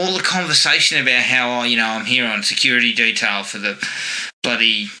 All the conversation about how, I'm here on security detail for the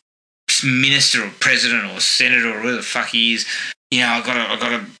bloody minister or president or senator or whoever the fuck he is, I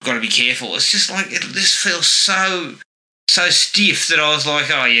gotta be careful. It's just like, it just feels so stiff that I was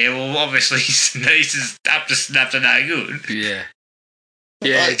like, oh yeah, well obviously Sinise is up to no good. Yeah.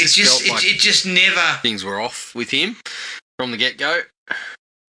 Yeah, Like, it just never. things were off with him from the get-go.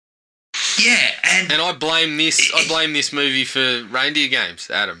 Yeah, and I blame this movie for Reindeer Games,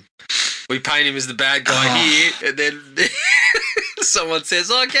 Adam. We paint him as the bad guy here, and then someone says,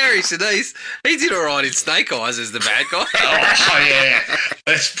 Gary Sinise, he did all right in Snake Eyes as the bad guy. oh yeah,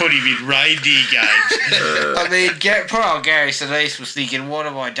 let's put him in Reindeer Games. I mean, poor old Gary Sinise was thinking, what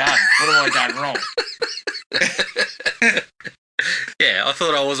have I done? What have I done wrong? Yeah, I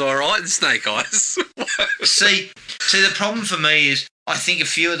thought I was all right in Snake Eyes. See, the problem for me is I think a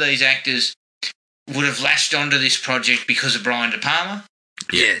few of these actors would have latched onto this project because of Brian De Palma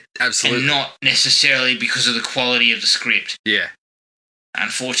Yeah, absolutely. and not necessarily because of the quality of the script, Yeah.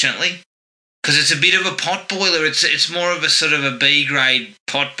 unfortunately. Because it's a bit of a pot boiler. It's more of a sort of a B-grade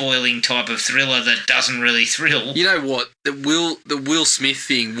pot boiling type of thriller that doesn't really thrill. You know what? The Will Smith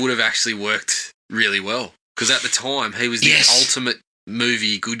thing would have actually worked really well because at the time he was the Yes. ultimate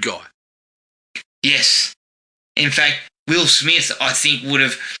movie good guy. Yes. In fact, Will Smith, I think, would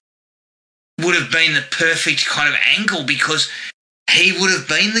have been the perfect kind of angle because he would have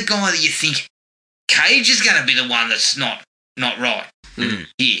been the guy that you think Cage is going to be the one that's not right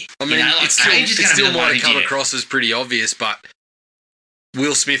here. I mean, Cage is going to be the one might who have come did it. across as pretty obvious, but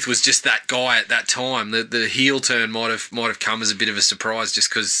Will Smith was just that guy at that time. The heel turn might have come as a bit of a surprise just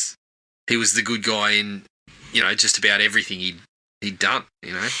because he was the good guy in, just about everything he'd done,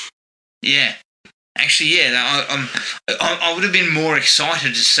 Yeah. Actually, yeah, I would have been more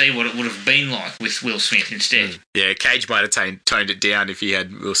excited to see what it would have been like with Will Smith instead. Yeah, Cage might have toned it down if he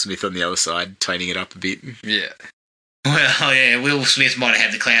had Will Smith on the other side, toning it up a bit. Yeah. Well, yeah, Will Smith might have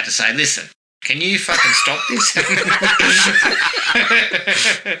had the clout to say, listen, can you fucking stop this?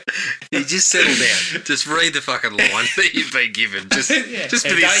 You just settle down. Just read the fucking line that you've been given. Just for this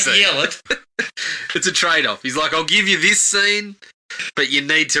Don't scene. yell it. It's a trade-off. He's like, I'll give you this scene, but you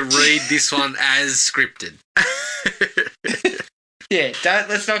need to read this one as scripted. Yeah,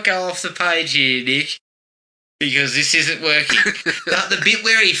 let's not go off the page here, Nick, because this isn't working. The bit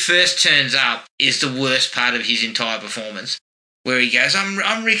where he first turns up is the worst part of his entire performance, where he goes, I'm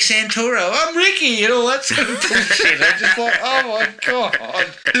Rick Santoro, I'm Ricky, and all that sort of bullshit. I'm just like, oh my God.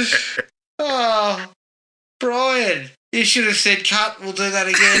 Oh, Brian, you should have said cut, we'll do that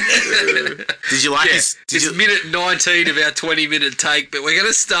again. Did you like his... It's minute 19 of our 20-minute take, but we're going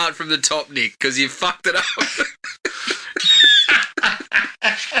to start from the top, Nick, because you fucked it up.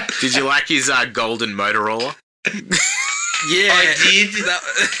 Did you like his golden Motorola? Yeah. I did.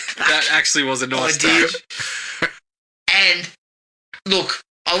 That actually was a nice I did. touch. And, look,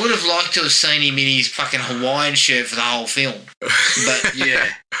 I would have liked to have seen him in his fucking Hawaiian shirt for the whole film. But Yeah,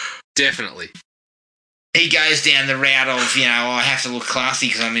 definitely. he goes down the route of, I have to look classy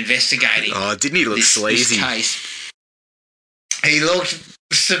because I'm investigating Oh, didn't he look this sleazy? case. He looked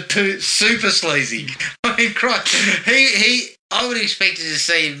super sleazy. I mean, Christ, I would have expected to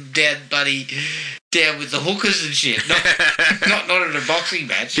see him down with the hookers and shit. Not at a boxing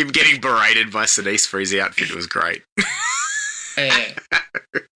match. Him getting berated by Sinise for his outfit was great. Yeah.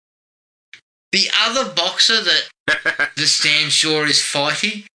 The other boxer that the Stan Shaw is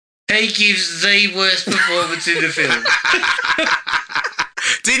fighting, he gives the worst performance in the film.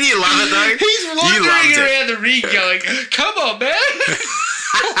 Didn't you love it, though? He's You loved wandering it. around the ring going, come on, man.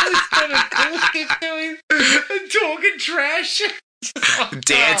 All this kind of bullshit to him and talking trash.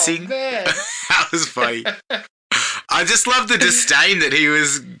 Dancing. Oh, man. That was funny. I just love the disdain that he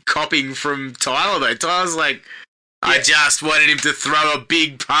was copying from Tyler, though. Tyler's like, I just wanted him to throw a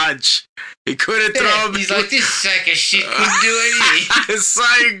big punch. He couldn't throw Yeah, a he's like, this sack of shit couldn't do anything. It's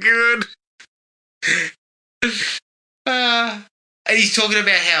so good. And he's talking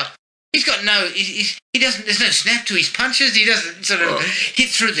about how he's got he doesn't, there's no snap to his punches. He doesn't sort of hit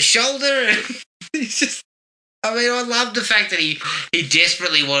through the shoulder. He's just, I love the fact that he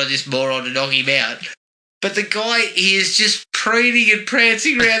desperately wanted this moron to knock him out. But the guy, he is just preening and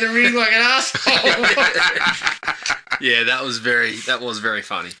prancing around the ring like an asshole. Yeah, that was very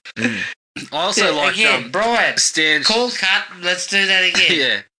funny. I also liked Brian, Stan. call cut. Let's do that again.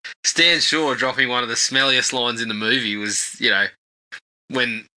 Yeah, Stan Shaw dropping one of the smelliest lines in the movie was,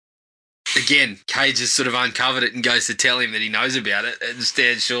 when again Cage has sort of uncovered it and goes to tell him that he knows about it, and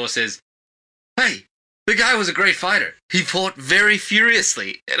Stan Shaw says, "Hey, the guy was a great fighter. He fought very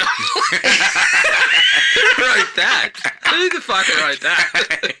furiously." And I'm like, who wrote that? Who the fuck wrote that?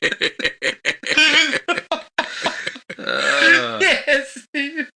 Yes.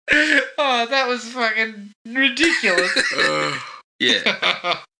 Oh, that was fucking ridiculous. Yeah,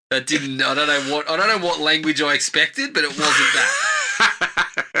 that didn't. I don't know what language I expected, but it wasn't that.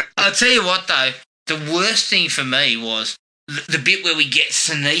 I'll tell you what, though, the worst thing for me was the bit where we get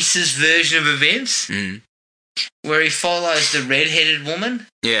Sinise's version of events, where he follows the red-headed woman.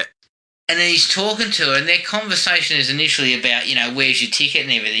 Yeah. And then he's talking to her, and their conversation is initially about, where's your ticket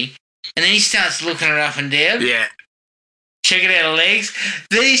and everything. And then he starts looking her up and down, Yeah. checking out her legs.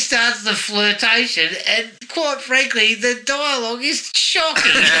 Then he starts the flirtation, and quite frankly, the dialogue is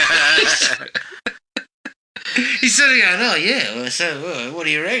shocking. He's sort of going, oh, yeah, well, so what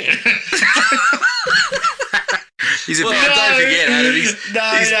do you reckon? He's a Well, bit. don't forget, Adam, he's No,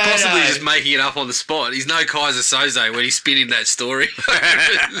 possibly no. just making it up on the spot. He's no Kaiser Soze when he's spinning that story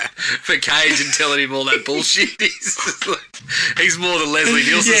for Cage and telling him all that bullshit. He's more the Leslie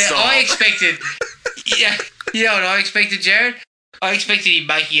Nielsen Yeah, style. I expected. Yeah, you know what I expected, Jared? I expected him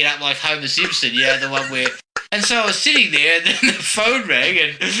making it up like Homer Simpson. Yeah, the one where. And so I was sitting there, and then the phone rang,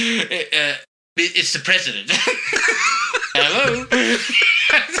 and it's the president. Hello.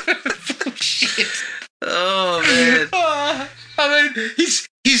 Bullshit. Oh, man. I mean,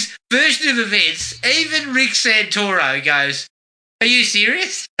 his version of events. Even Rick Santoro goes, "Are you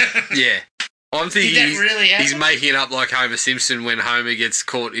serious?" Yeah. I'm thinking Did that really happen? he's making it up like Homer Simpson when Homer gets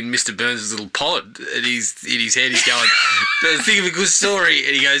caught in Mr. Burns' little pod, and he's in his head. He's going, "Think of a good story,"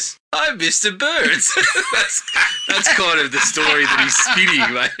 and he goes, "I'm Mr. Burns." that's kind of the story that he's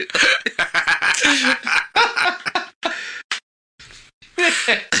spinning, mate.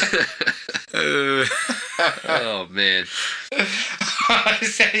 Oh man.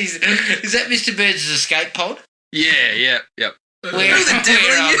 is that Mr. Burns' escape pod? Yeah. Yep. Where the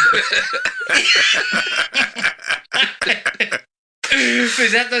devil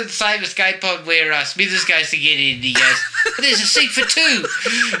is that the same escape pod where Smithers goes to get in and he goes, "There's a seat for two.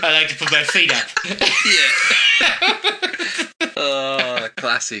 I like to put my feet up." Yeah. Oh,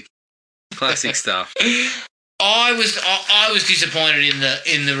 classic stuff. I was disappointed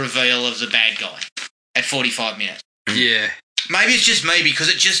in the reveal of the bad guy at 45 minutes. Yeah. Maybe it's just me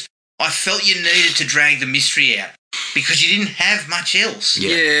because I felt you needed to drag the mystery out because you didn't have much else.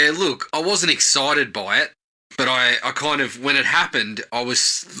 Yeah, look, I wasn't excited by it, but I kind of, when it happened, I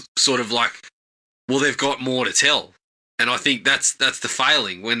was sort of like, well, they've got more to tell. And I think that's the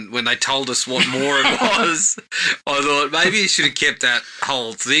failing. When they told us what more it was, I thought maybe you should have kept that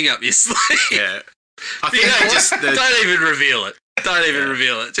whole thing up your sleeve. Yeah. I think You know they what? just. Don't even reveal it. Don't even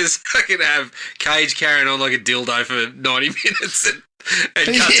reveal it. Just fucking have Cage carrying on like a dildo for 90 minutes and cut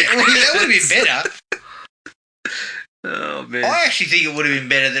to That would have credits. been better. Oh, man. I actually think it would have been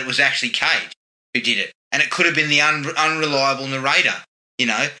better that it was actually Cage who did it. And it could have been the unreliable narrator. You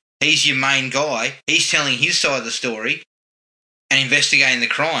know, he's your main guy. He's telling his side of the story and investigating the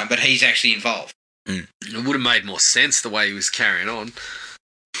crime, but he's actually involved. It would have made more sense the way he was carrying on.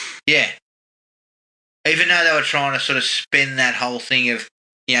 Yeah. Even though they were trying to sort of spin that whole thing of,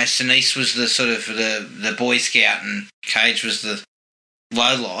 you know, Sinise was the sort of the Boy Scout and Cage was the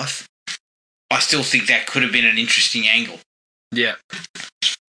lowlife, I still think that could have been an interesting angle. Yeah.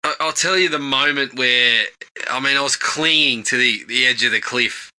 I'll tell you the moment where, I was clinging to the edge of the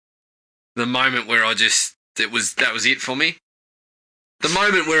cliff. The moment where that was it for me. The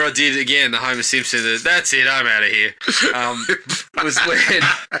moment where I did, again, the Homer Simpson, that's it, I'm out of here, was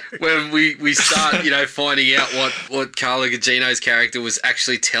when we start, finding out what Carla Gugino's character was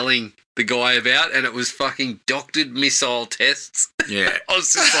actually telling the guy about, and it was fucking doctored missile tests. Yeah. I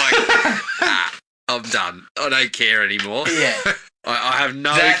was just like, I'm done. I don't care anymore. Yeah. I have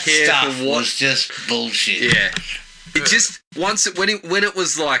no That care stuff for what... was just bullshit. Yeah. It just, when it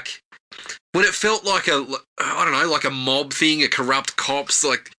was like... When it felt like like a mob thing, a corrupt cops,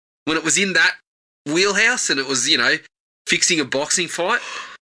 like when it was in that wheelhouse and it was, fixing a boxing fight,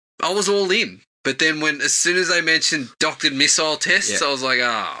 I was all in. But then as soon as they mentioned doctored missile tests, I was like,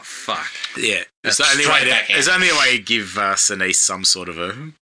 oh, fuck. Yeah. It's the only way to give Sinise some sort of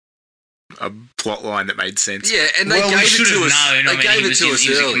a plot line that made sense. Yeah, and they gave it to us. They gave it to us he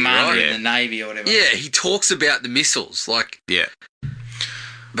was a early, commander right? in the Navy or whatever. Yeah, he talks about the missiles, like... Yeah.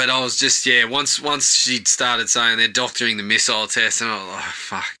 But I was just, once she'd started saying they're doctoring the missile test, and I was like, oh,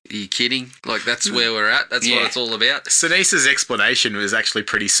 fuck, are you kidding? Like, that's where we're at. That's what it's all about. Sinise's explanation was actually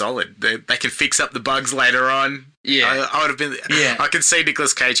pretty solid. They can fix up the bugs later on. Yeah. I would have been... Yeah. I can see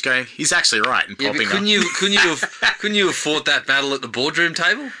Nicolas Cage going, he's actually right, and popping but couldn't you have fought that battle at the boardroom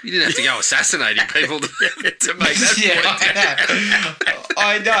table? You didn't have to go assassinating people to make that point.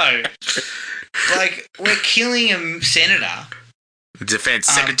 I know. Like, we're killing a senator...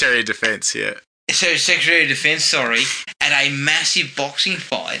 Secretary of Defense, yeah. So, Secretary of Defense, sorry, at a massive boxing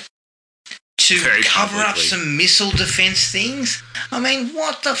fight to Very cover up publicly. some missile defense things? I mean,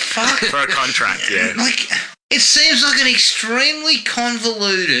 what the fuck? For a contract, yeah. Like, it seems like an extremely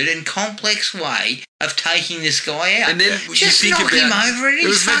convoluted and complex way of taking this guy out. And then just you think knock him over at It his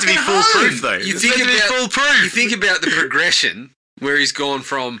was meant to be fucking foolproof, home. though. You It's think meant to be about foolproof. You think about the progression where he's gone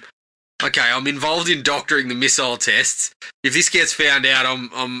from, okay, I'm involved in doctoring the missile tests. If this gets found out,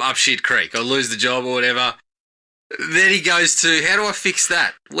 I'm up shit creek. I'll lose the job or whatever. Then he goes to, how do I fix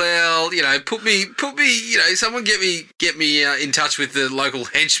that? Well, put me, someone get me in touch with the local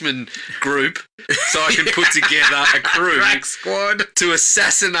henchman group so I can put together a crew Crack squad to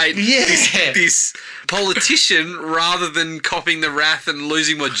assassinate this politician rather than copping the wrath and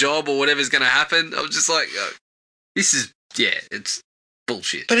losing my job or whatever's going to happen. I'm just like, it's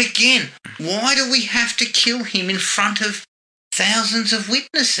bullshit. But again, why do we have to kill him in front of thousands of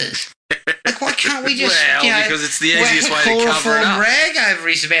witnesses? Like, why can't we just, because it's the easiest way to cover it up. Rag over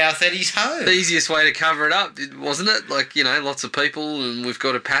his mouth at his home. The easiest way to cover it up, wasn't it? Like, lots of people, and we've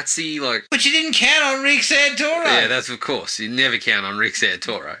got a patsy, like... But you didn't count on Rick Santoro. Yeah, that's of course. You never count on Rick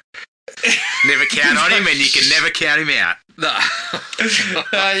Santoro. Never count on him, and you can never count him out. No.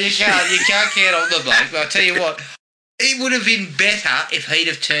 No, you can't count on the bloke. But I'll tell you what, it would have been better if he'd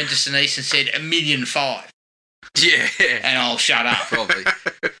have turned to Sinise and said $1,000,005. Yeah. And I'll shut up. Probably.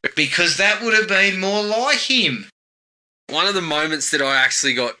 Because that would have been more like him. One of the moments that I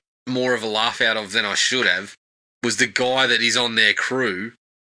actually got more of a laugh out of than I should have was the guy that is on their crew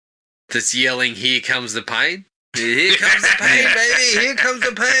that's yelling, "Here comes the pain. Here comes the pain, baby. Here comes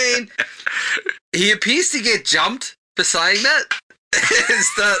the pain." He appears to get jumped for saying that.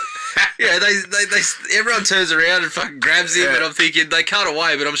 Everyone turns around and fucking grabs him, and I'm thinking they cut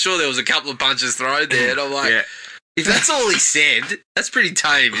away, but I'm sure there was a couple of punches thrown there, and I'm like, if that's all he said, that's pretty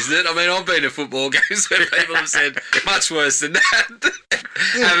tame, isn't it? I mean, I've been to football games where people have said much worse than that.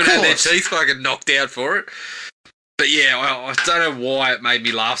 Haven't had their teeth fucking knocked out for it. But yeah, I don't know why it made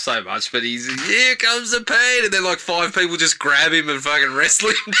me laugh so much, but he's, "Here comes the pain," and then like 5 people just grab him and fucking wrestle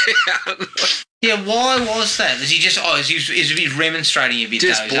him down. Yeah, why was that? Was he just, is he remonstrating a bit?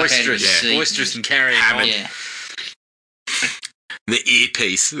 Just boisterous, boisterous and carrying on. Yeah. The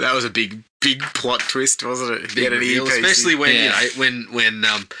earpiece, that was a big plot twist, wasn't it? Big reveal, especially when when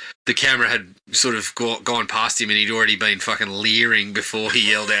the camera had sort of gone past him and he'd already been fucking leering before he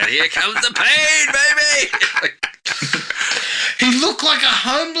yelled out, "Here comes the pain, baby!" He looked like a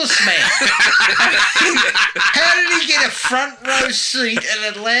homeless man. How did he get a front row seat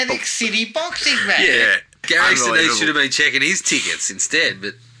at Atlantic City boxing match? Yeah. Gary Sinise should have been checking his tickets instead,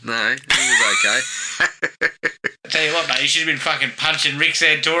 but no, he was okay. I tell you what, mate, he should have been fucking punching Rick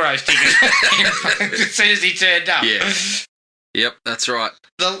Santoro's tickets as soon as he turned up. Yeah. Yep, that's right.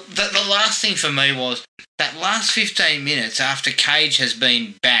 The last thing for me was that last 15 minutes after Cage has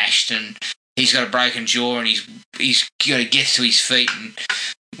been bashed and he's got a broken jaw and he's got to get to his feet and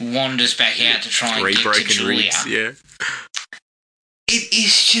wanders back out to try and get to Julia. Ribs, yeah. It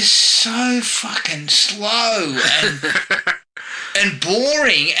is just so fucking slow and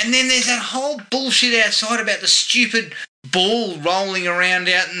boring. And then there's that whole bullshit outside about the stupid ball rolling around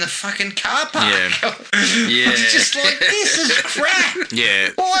out in the fucking car park. Yeah. It's just like, this is crap.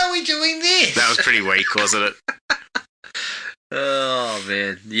 Yeah. Why are we doing this? That was pretty weak, wasn't it? Oh,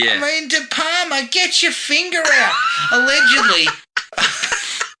 man. Yeah. I mean, De Palma, get your finger out. Allegedly.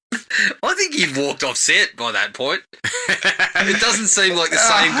 I think he'd walked off set by that point. It doesn't seem like the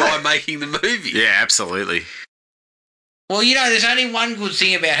same guy making the movie. Yeah, absolutely. Well, there's only one good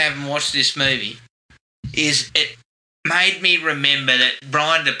thing about having watched this movie is it made me remember that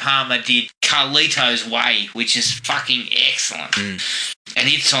Brian De Palma did Carlito's Way, which is fucking excellent. And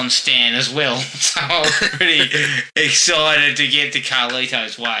it's on Stan as well. So I was pretty excited to get to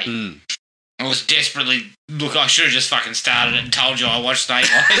Carlito's Way. I was desperately... Look, I should have just fucking started it and told you I watched Snake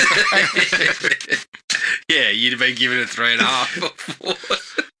Eyes. Yeah, you'd have been giving it 3.5 before.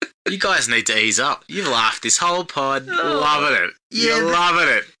 You guys need to ease up. You've laughed this whole pod. Loving it. You're loving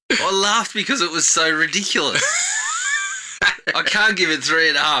it. I laughed because it was so ridiculous. I can't give it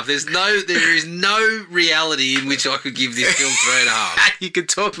 3.5. There is no reality in which I could give this film 3.5. You could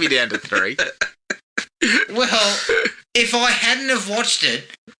talk me down to 3. Well, if I hadn't have watched it,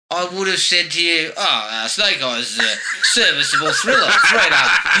 I would have said to you, Snake Eyes is a serviceable thriller.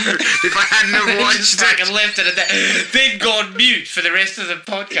 3.5. If I hadn't have watched it. Fucking left it at that. Then gone mute for the rest of the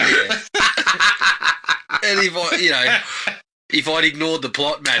podcast. And if I'd ignored the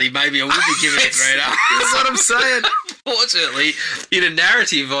plot, Matty, maybe I would be giving it 3.5. That's what I'm saying. Fortunately, in a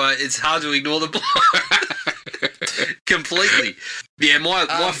narrative, it's hard to ignore the plot. Completely. Yeah,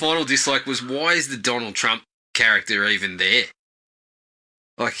 my final dislike was, why is the Donald Trump character even there?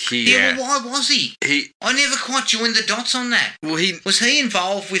 Like well, why was he? I never quite joined the dots on that. Well, was he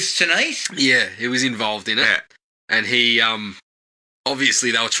involved with Sinise? Yeah, he was involved in it. Yeah. And he,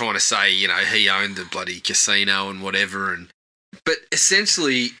 obviously they were trying to say, he owned the bloody casino and whatever, but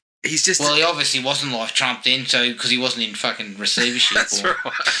essentially he's just... Well, he obviously wasn't like Trump then, because he wasn't in fucking receivership. That's right.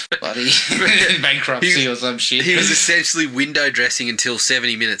 Bloody bankruptcy or some shit. He was essentially window dressing until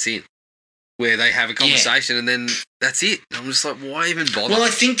 70 minutes in. where they have a conversation and then that's it. I'm just like, why even bother? Well, I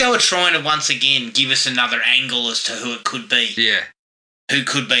think they were trying to once again give us another angle as to who it could be. Yeah. Who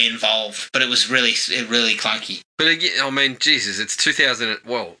could be involved, but it was really clunky. But again, I mean, Jesus, it's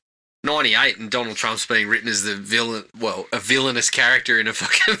 98 and Donald Trump's being written as the villain, a villainous character in a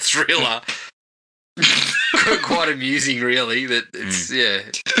fucking thriller. Quite amusing, really, that it's,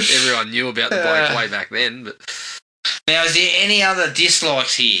 everyone knew about the bloke way back then. But now, is there any other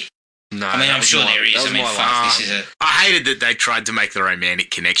dislikes here? No, I mean, I'm sure there is. I mean, fuck, this is a... I hated that they tried to make the romantic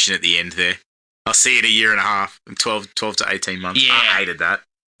connection at the end there. I'll see it a year and a half, 12 to 18 months. Yeah. I hated that.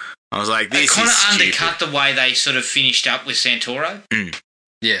 I was like, this is kind of stupid. undercut the way they sort of finished up with Santoro.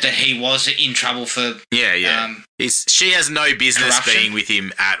 Yeah. That he was in trouble for... Yeah. She has no business corruption. being with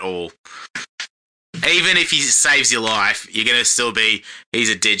him at all. Even if he saves your life, you're going to still be, he's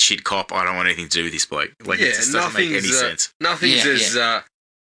a dead shit cop, I don't want anything to do with this bloke. Like, it just doesn't make any sense. Nothing's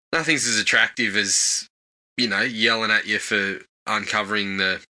as attractive as, yelling at you for uncovering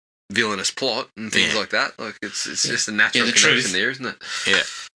the villainous plot and things like that. Like, it's just a natural connection there, isn't it? Yeah.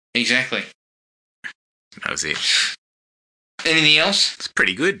 Exactly. That was it. Anything else? It's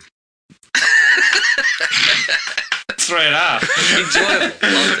pretty good. 3.5. Enjoyable.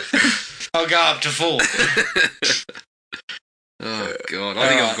 Loved it. I'll go up to 4. Oh, God. I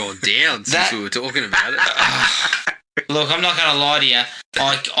think I've gone down since we were talking about it. Look, I'm not going to lie to you.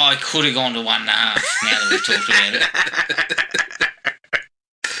 I could have gone to 1.5 now that we've talked about it.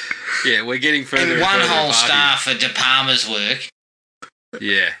 Yeah, we're getting further And one further whole apart star for De Palma's work.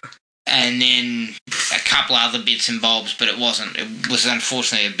 here. Yeah. And then a couple other bits and bobs, but it wasn't. It was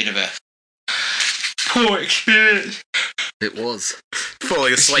unfortunately a bit of a poor experience. It was.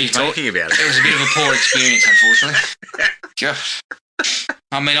 Falling asleep talking about it. It was a bit of a poor experience, unfortunately. Gosh.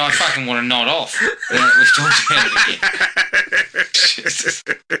 I mean, I fucking want to nod off. We've talked about it again. Jesus.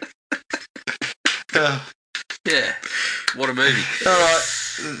 Yeah. What a movie. All right.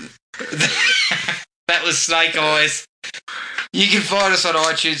 That was Snake Eyes. You can find us on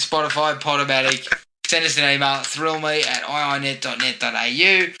iTunes, Spotify, Podomatic. Send us an email at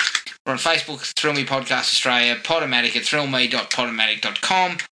thrillme@iinet.net.au. We're on Facebook, Thrill Me Podcast Australia, Podomatic at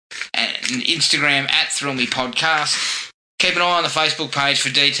thrillme.podomatic.com, and Instagram at Thrill Me Podcast. Keep an eye on the Facebook page for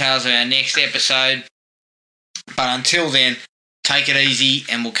details of our next episode. But until then, take it easy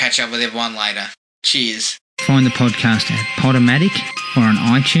and we'll catch up with everyone later. Cheers. Find the podcast at Podomatic or on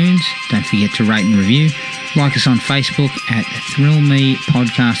iTunes. Don't forget to rate and review. Like us on Facebook at Thrill Me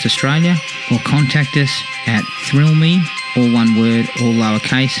Podcast Australia or contact us at thrillme, all one word, all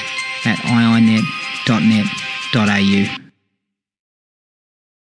lowercase, at iinet.net.au.